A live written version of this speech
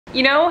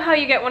You know how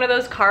you get one of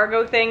those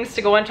cargo things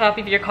to go on top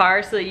of your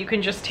car so that you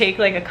can just take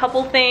like a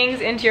couple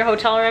things into your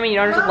hotel room and you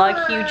don't have to lug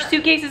huge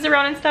suitcases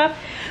around and stuff?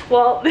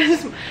 Well,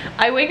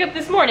 I wake up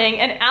this morning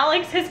and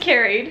Alex has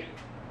carried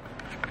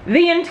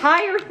the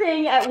entire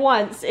thing at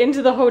once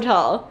into the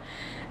hotel.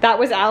 That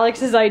was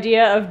Alex's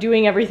idea of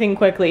doing everything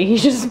quickly. He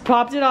just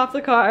popped it off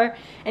the car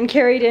and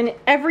carried in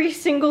every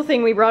single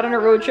thing we brought on a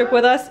road trip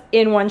with us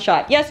in one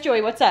shot. Yes,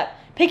 Joey, what's up?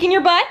 Picking your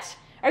butt?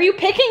 Are you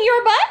picking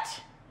your butt?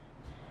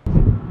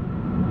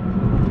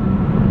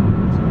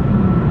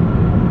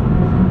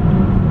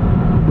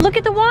 Look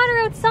at the water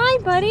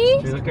outside, buddy.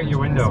 Hey, look out your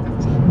window.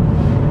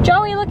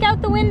 Joey, look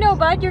out the window,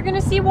 bud. You're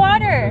gonna see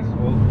water.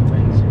 Old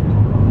things.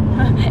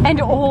 And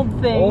old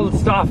things. Old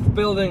stuff,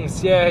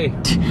 buildings, yay.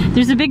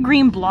 There's a big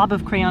green blob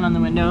of crayon on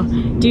the window.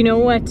 Do you know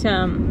what, do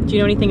you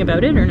know anything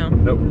about it or no?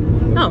 Nope.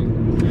 Oh,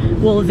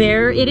 well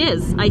there it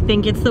is. I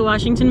think it's the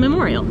Washington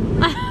Memorial.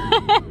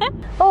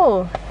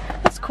 Oh,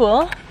 that's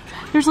cool.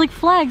 There's like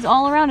flags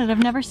all around it.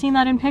 I've never seen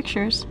that in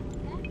pictures.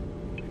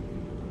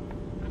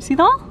 See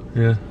that?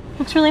 Yeah.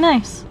 Looks really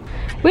nice.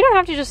 We don't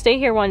have to just stay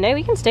here one day.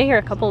 We can stay here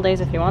a couple of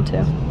days if you want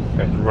to.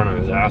 Guy's running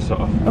his ass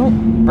off. Oh,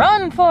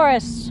 run,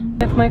 Forrest!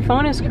 If my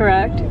phone is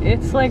correct,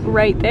 it's like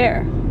right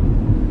there.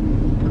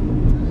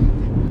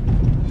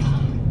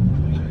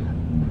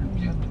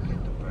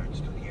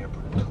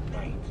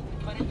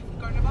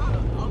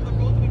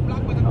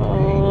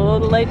 Oh,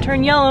 the light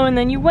turned yellow and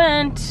then you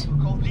went.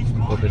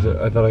 Look,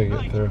 I thought I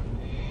could get through.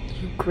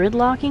 You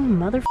gridlocking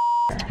motherfucker.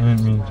 I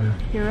didn't mean to.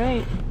 You're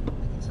right.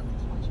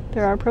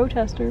 There are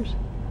protesters.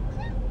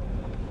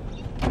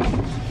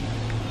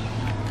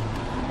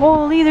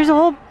 Holy, there's a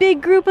whole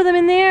big group of them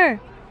in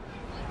there.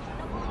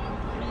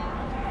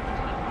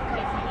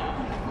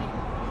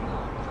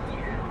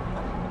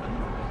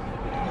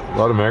 A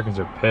lot of Americans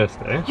are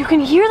pissed, eh? You can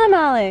hear them,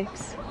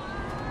 Alex.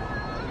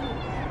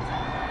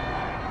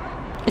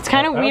 It's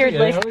kind of weird.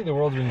 I don't think the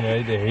world's been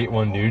ready to hate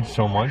one dude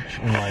so much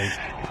in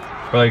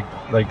for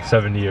like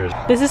 70 years.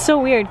 This is so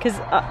weird because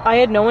I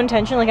had no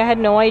intention, like I had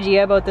no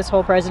idea about this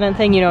whole president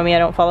thing. You know me, I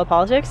don't follow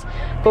politics,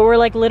 but we're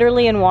like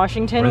literally in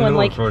Washington when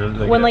like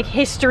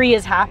history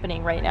is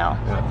happening right now.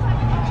 Yeah.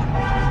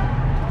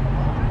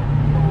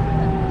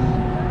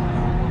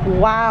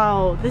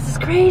 Wow, this is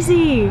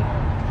crazy.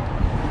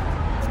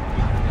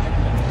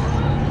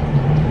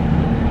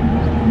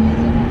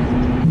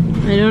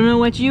 I don't know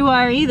what you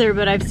are either,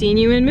 but I've seen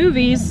you in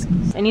movies.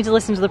 I need to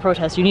listen to the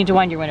protest. You need to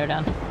wind your window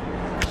down.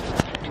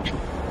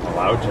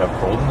 Allowed to have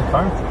cold in the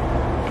car?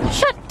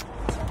 Shut!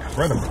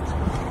 Run him.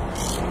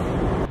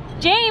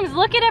 James,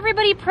 look at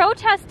everybody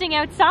protesting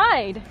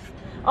outside.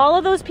 All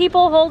of those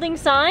people holding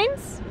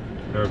signs.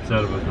 They're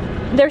upset about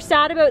something. They're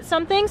sad about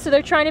something, so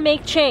they're trying to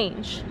make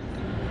change.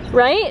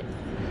 Right?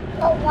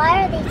 But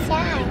why are they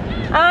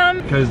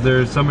sad? Because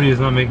there's somebody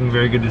who's not making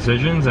very good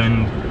decisions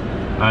and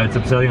it's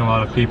upsetting a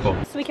lot of people.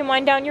 So we can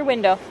wind down your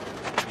window.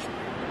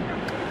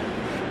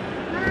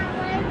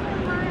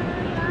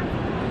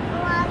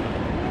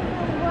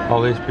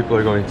 All these people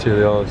are going to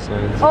the all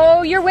signs.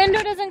 Oh, your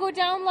window doesn't go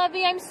down,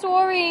 Lovey. I'm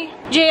sorry.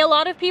 Jay, a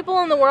lot of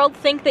people in the world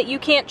think that you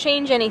can't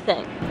change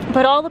anything.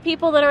 But all the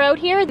people that are out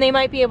here, they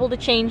might be able to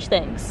change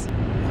things.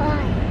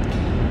 Why?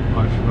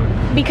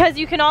 Because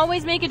you can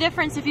always make a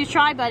difference if you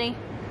try, buddy.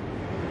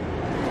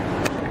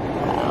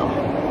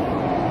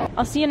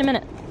 I'll see you in a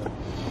minute.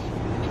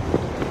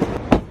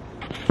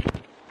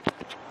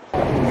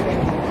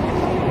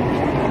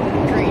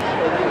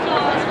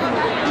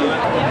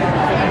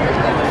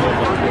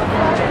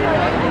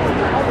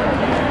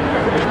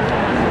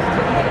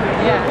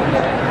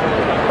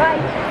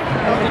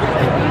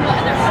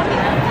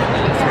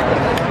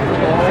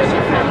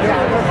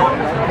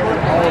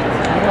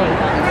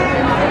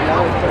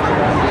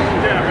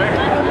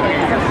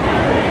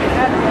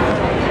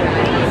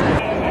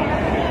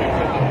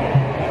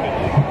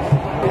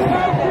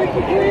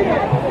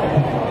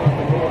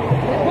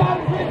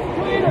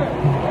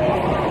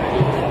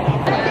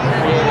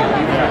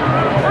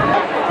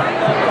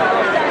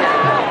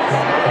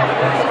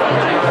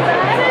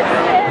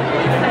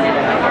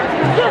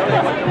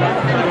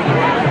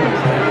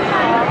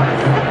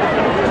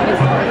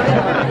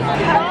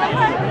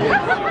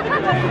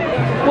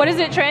 What does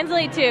it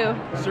translate to?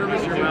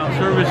 Service your mouth.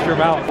 Service your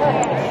mouth. Can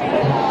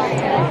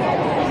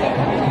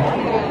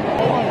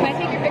I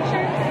take your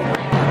picture?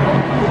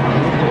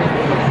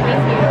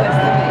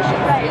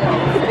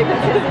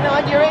 Because his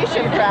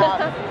inauguration crowd.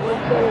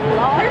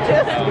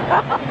 Largest.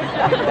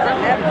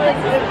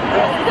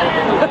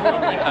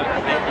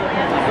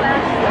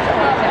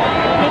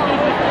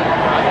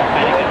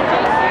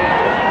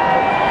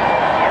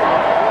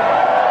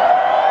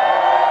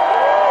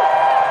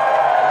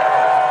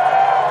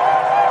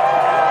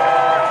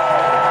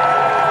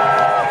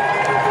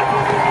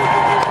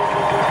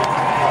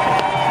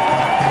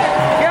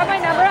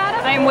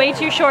 Way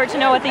too short to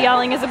know what the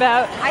yelling is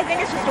about. I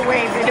think it's just a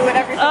wave. They do it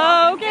every time.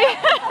 Oh, okay.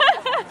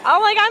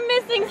 I'm like, I'm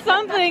missing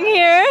something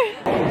here.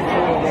 No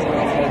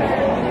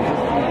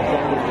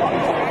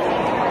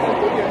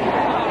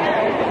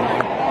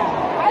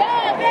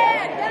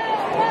ban,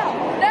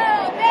 no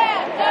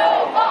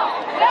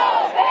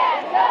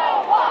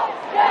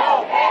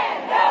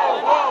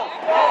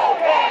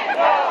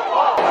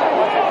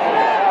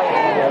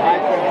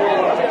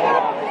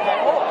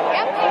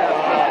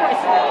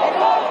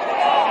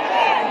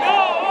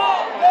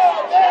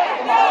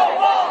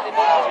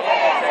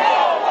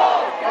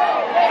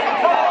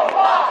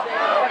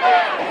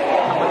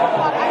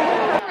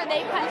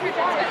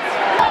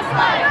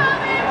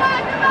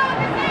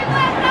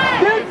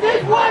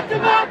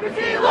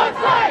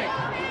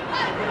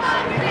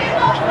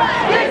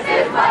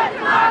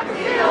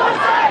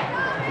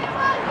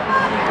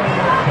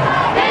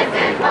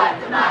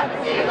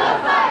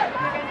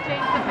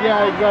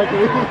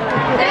exactly.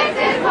 This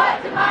is what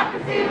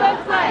democracy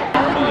looks like. No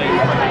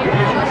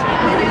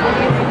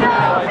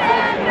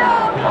man, no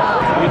war.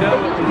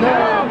 No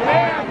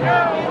man, no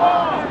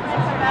war.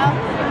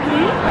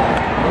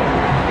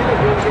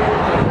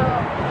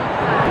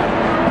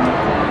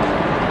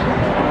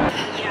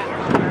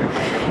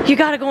 You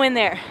gotta go in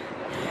there.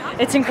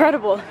 It's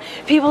incredible.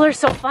 People are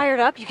so fired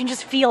up, you can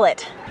just feel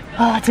it.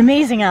 Oh, it's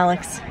amazing,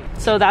 Alex.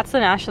 So that's the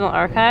National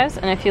Archives,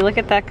 and if you look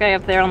at that guy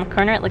up there on the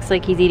corner, it looks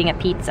like he's eating a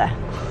pizza.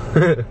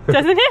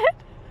 Doesn't it?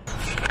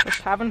 Just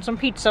having some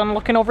pizza and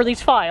looking over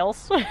these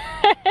files. I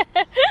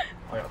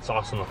got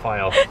sauce in the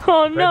file.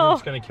 Oh no.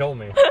 It's gonna kill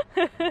me.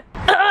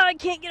 I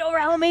can't get over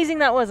how amazing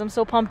that was. I'm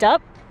so pumped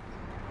up.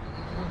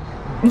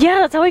 Yeah,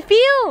 that's how I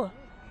feel.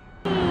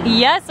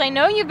 Yes, I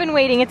know you've been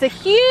waiting. It's a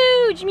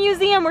huge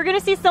museum. We're gonna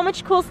see so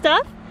much cool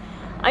stuff.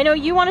 I know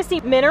you want to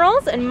see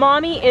minerals, and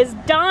Mommy is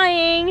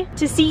dying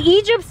to see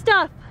Egypt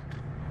stuff.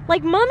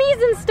 Like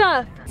mummies and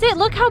stuff. That's it,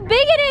 look how big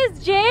it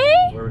is,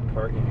 Jay. Where are we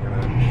parking here?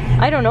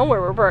 I don't know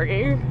where we're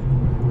parking.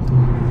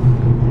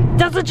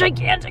 That's a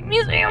gigantic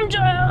museum, Jay.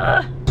 You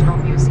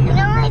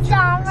know what I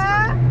saw,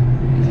 Ma?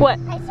 What?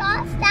 I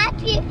saw a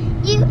statue.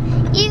 It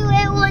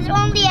was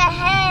only a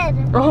head.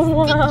 Oh,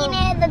 wow. Sticking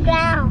out of the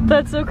ground.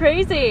 That's so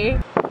crazy.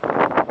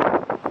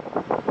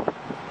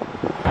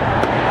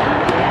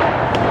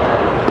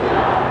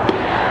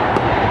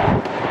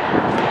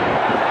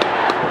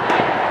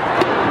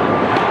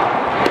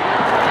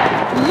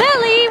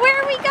 Lily, where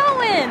are we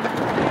going?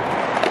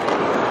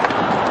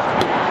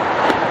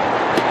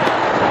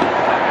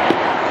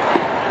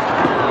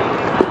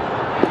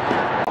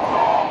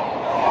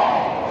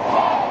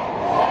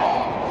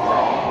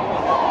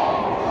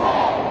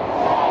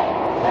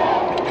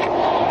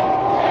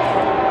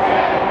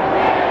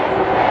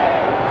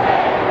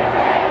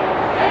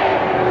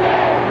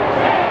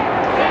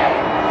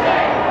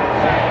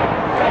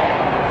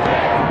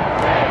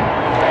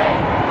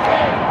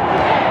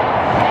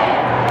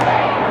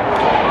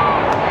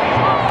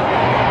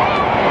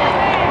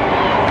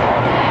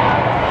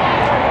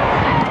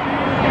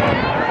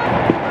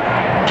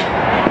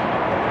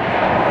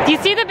 Do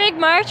you see the big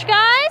march,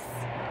 guys?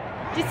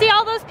 Do you see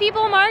all those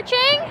people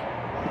marching?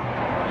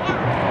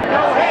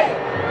 No hate,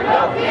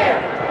 no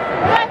fear.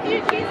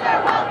 Refugees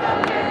are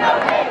welcome here. No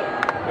hate,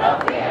 no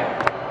fear.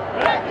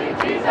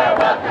 Refugees are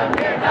welcome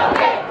here. No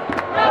hate,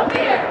 no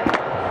fear.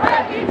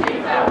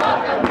 Refugees are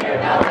welcome here.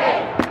 No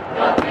hate,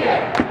 no fear.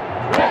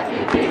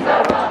 Refugees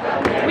are welcome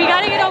here. We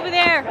gotta get over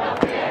there.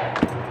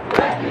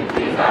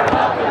 Refugees are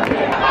welcome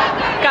here.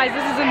 Guys,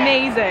 this is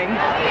amazing.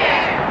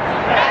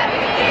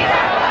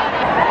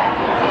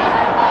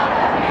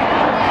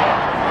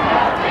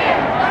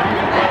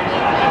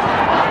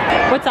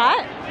 What's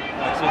that?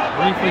 It's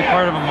briefly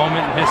part of a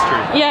moment in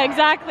history. Yeah,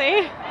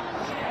 exactly.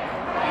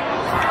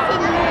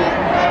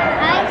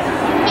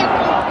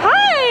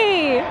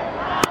 Hi!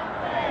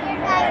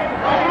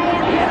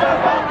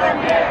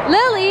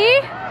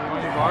 Lily,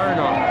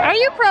 are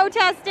you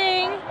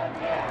protesting?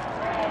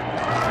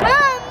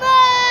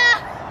 Mama!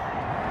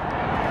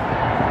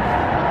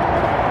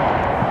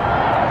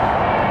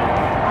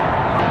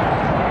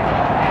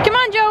 Come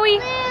on, Joey.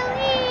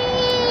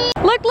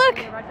 Look, look.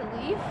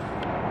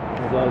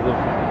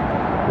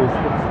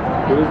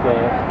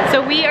 So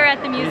we are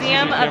at the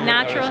Museum of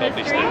Natural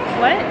History.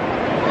 What?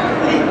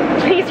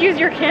 Please use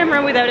your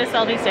camera without a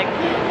selfie stick.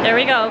 There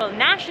we go.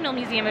 National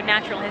Museum of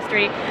Natural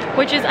History,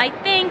 which is, I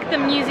think, the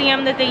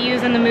museum that they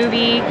use in the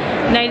movie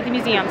Night at the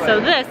Museum.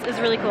 So this is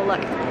really cool. Look.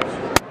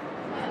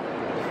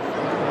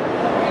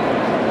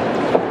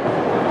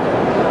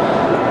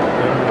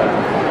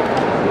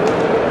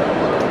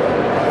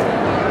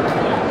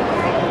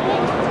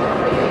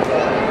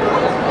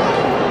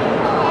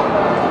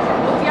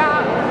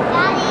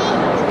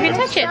 You can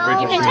touch it.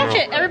 You can touch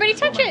it. Everybody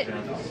touch it.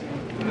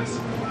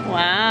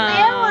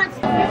 Wow.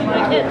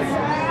 My kids.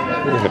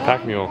 The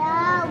pack mule.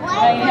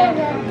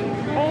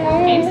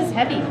 James is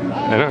heavy.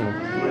 I know.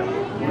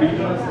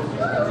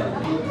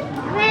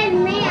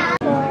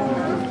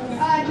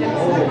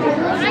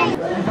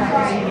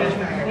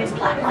 He's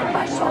black like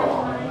my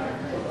soul.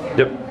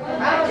 Yep.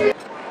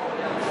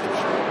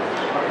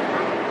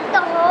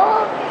 The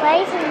whole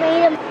place is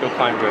made of... Go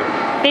find it.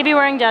 Baby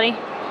wearing daddy.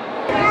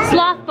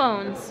 Sloth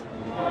bones.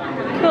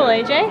 Cool,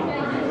 AJ.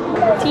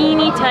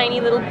 Teeny tiny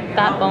little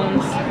bat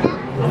bones.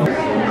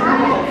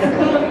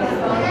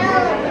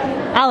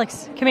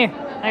 Alex, come here.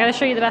 I gotta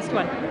show you the best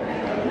one.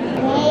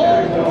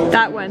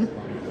 That one.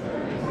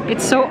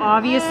 It's so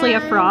obviously a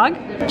frog.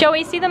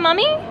 Joey, see the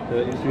mummy? Yeah,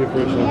 you see it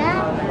first.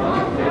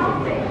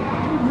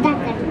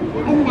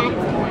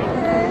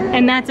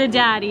 And that's a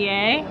daddy,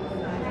 eh?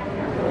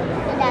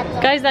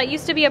 Guys, that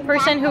used to be a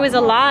person who was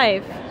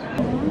alive.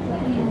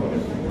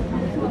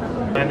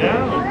 I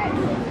know.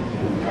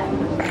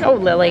 Oh,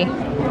 Lily.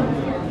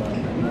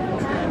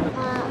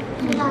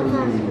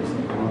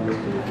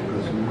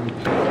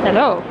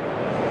 Hello.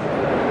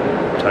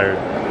 Tired.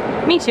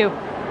 Me too.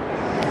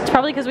 It's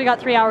probably because we got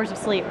 3 hours of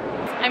sleep.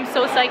 I'm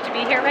so psyched to be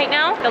here right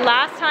now. The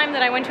last time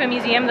that I went to a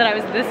museum that I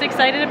was this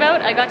excited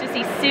about, I got to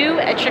see Sue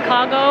at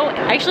Chicago.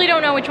 I actually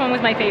don't know which one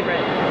was my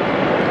favorite,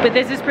 but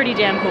this is pretty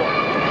damn cool.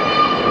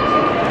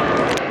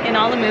 In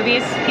all the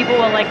movies, people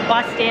will like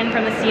bust in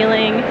from the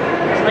ceiling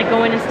to like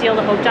go in and steal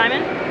the Hope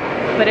Diamond.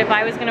 But if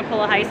I was gonna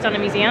pull a heist on a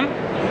museum,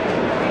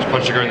 Just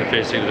punch a girl in the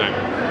face, take the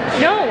diamond.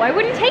 no, I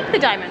wouldn't take the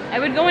diamond. I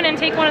would go in and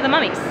take one of the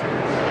mummies.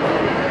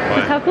 Why?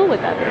 How cool would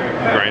that be?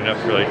 Grind up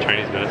for like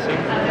Chinese medicine?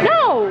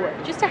 No,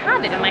 just to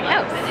have it in my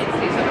house.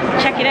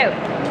 Check it out.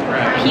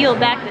 Peel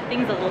back the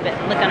things a little bit.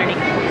 Look underneath.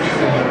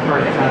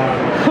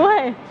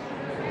 What?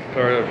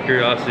 Out of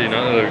curiosity,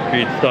 not out of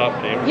greed,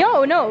 stop, name.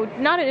 Yo, no,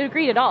 not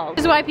agreed at all.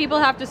 This is why people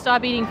have to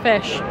stop eating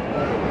fish.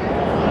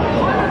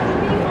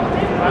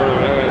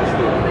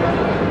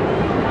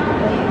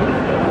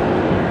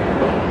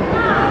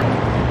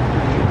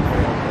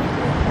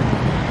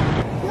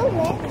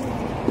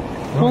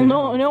 Well,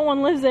 no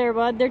one lives there,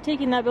 bud. They're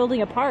taking that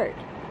building apart.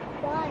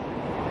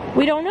 Why?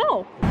 We don't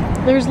know.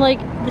 There's like,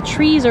 the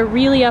trees are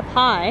really up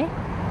high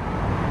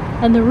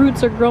and the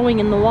roots are growing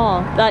in the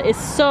wall. That is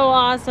so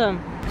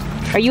awesome.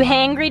 Are you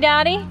hangry,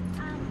 Daddy?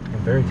 I'm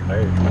very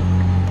tired.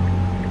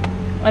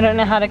 I don't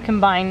know how to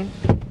combine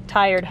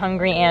tired,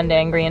 hungry, and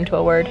angry into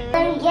a word.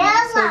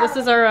 So this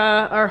is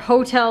our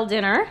hotel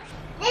dinner.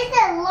 This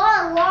is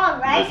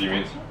long,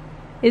 right?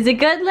 Is it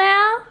good,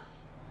 Lau?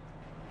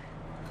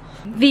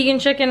 Vegan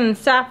chicken and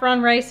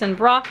saffron rice and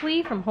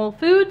broccoli from Whole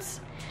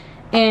Foods.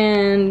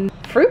 And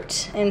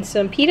fruit and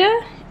some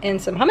pita and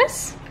some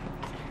hummus.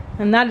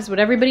 And that is what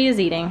everybody is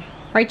eating.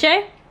 Right,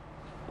 Jay?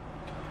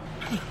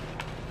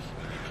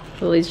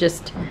 Lily's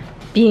just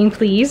being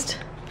pleased.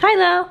 Hi,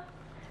 Lau.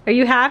 Are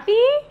you happy?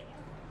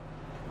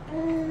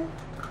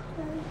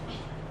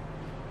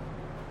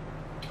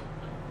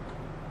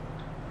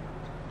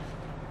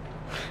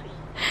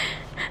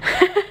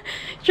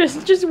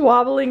 just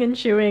wobbling and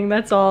chewing,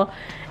 that's all.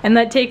 And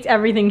that takes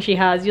everything she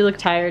has. You look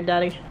tired,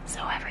 Daddy.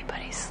 So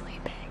everybody's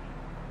sleeping.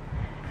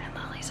 And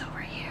Lily's over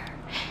here.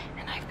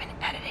 And I've been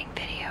editing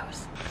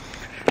videos.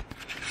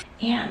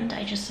 And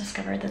I just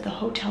discovered that the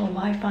hotel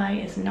Wi-Fi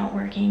is not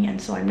working,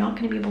 and so I'm not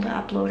going to be able to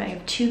upload. I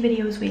have 2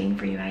 videos waiting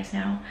for you guys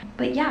now.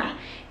 But yeah,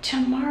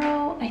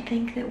 tomorrow I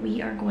think that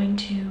we are going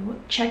to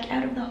check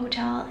out of the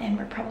hotel, and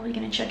we're probably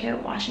going to check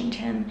out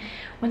Washington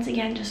once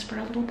again just for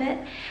a little bit.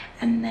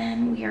 And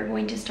then we are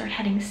going to start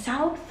heading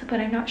south, but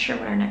I'm not sure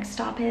what our next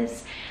stop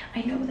is.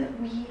 I know that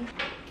we...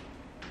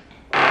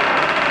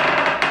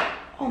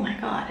 Oh my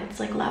god, it's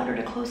like louder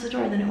to close the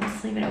door than it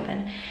was to leave it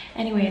open.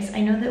 Anyways,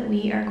 I know that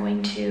we are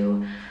going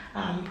to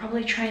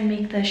probably try and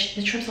make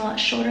the trips a lot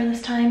shorter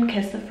this time,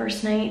 because the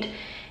first night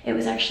it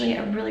was actually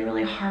a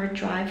really hard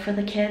drive for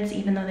the kids,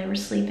 even though they were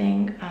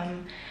sleeping.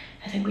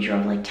 I think we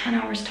drove like 10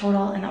 hours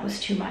total, and that was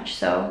too much.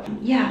 So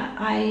yeah,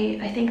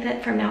 I think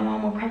that from now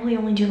on we'll probably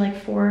only do like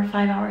 4 or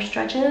 5 hour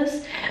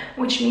stretches,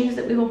 which means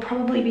that we will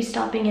probably be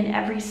stopping in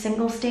every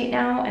single state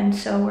now, and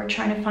so we're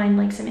trying to find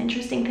like some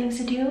interesting things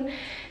to do.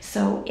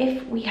 So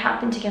if we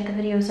happen to get the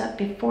videos up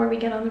before we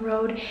get on the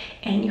road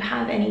and you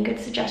have any good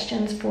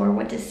suggestions for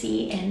what to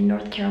see in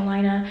North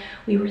Carolina,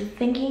 we were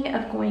thinking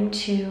of going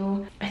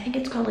to, I think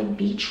it's called like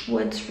Beach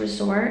Woods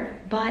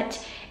Resort,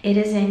 but it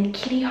is in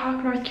Kitty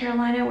Hawk, North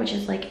Carolina, which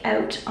is like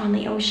out on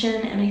the ocean.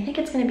 And I think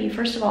it's gonna be,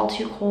 first of all,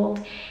 too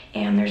cold,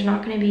 and there's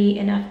not gonna be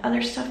enough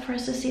other stuff for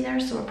us to see there.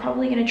 So we're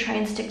probably gonna try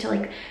and stick to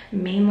like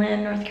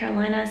mainland North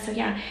Carolina. So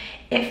yeah,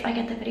 if I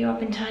get the video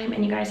up in time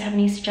and you guys have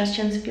any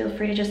suggestions, feel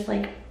free to just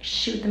like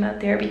shoot them out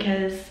there,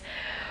 because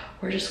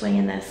we're just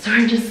winging this.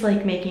 We're just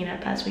like making it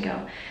up as we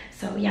go.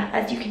 So yeah,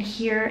 as you can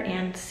hear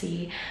and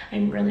see,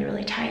 I'm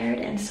really tired.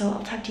 And so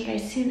I'll talk to you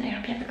guys soon. I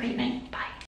hope you have a great night. Bye.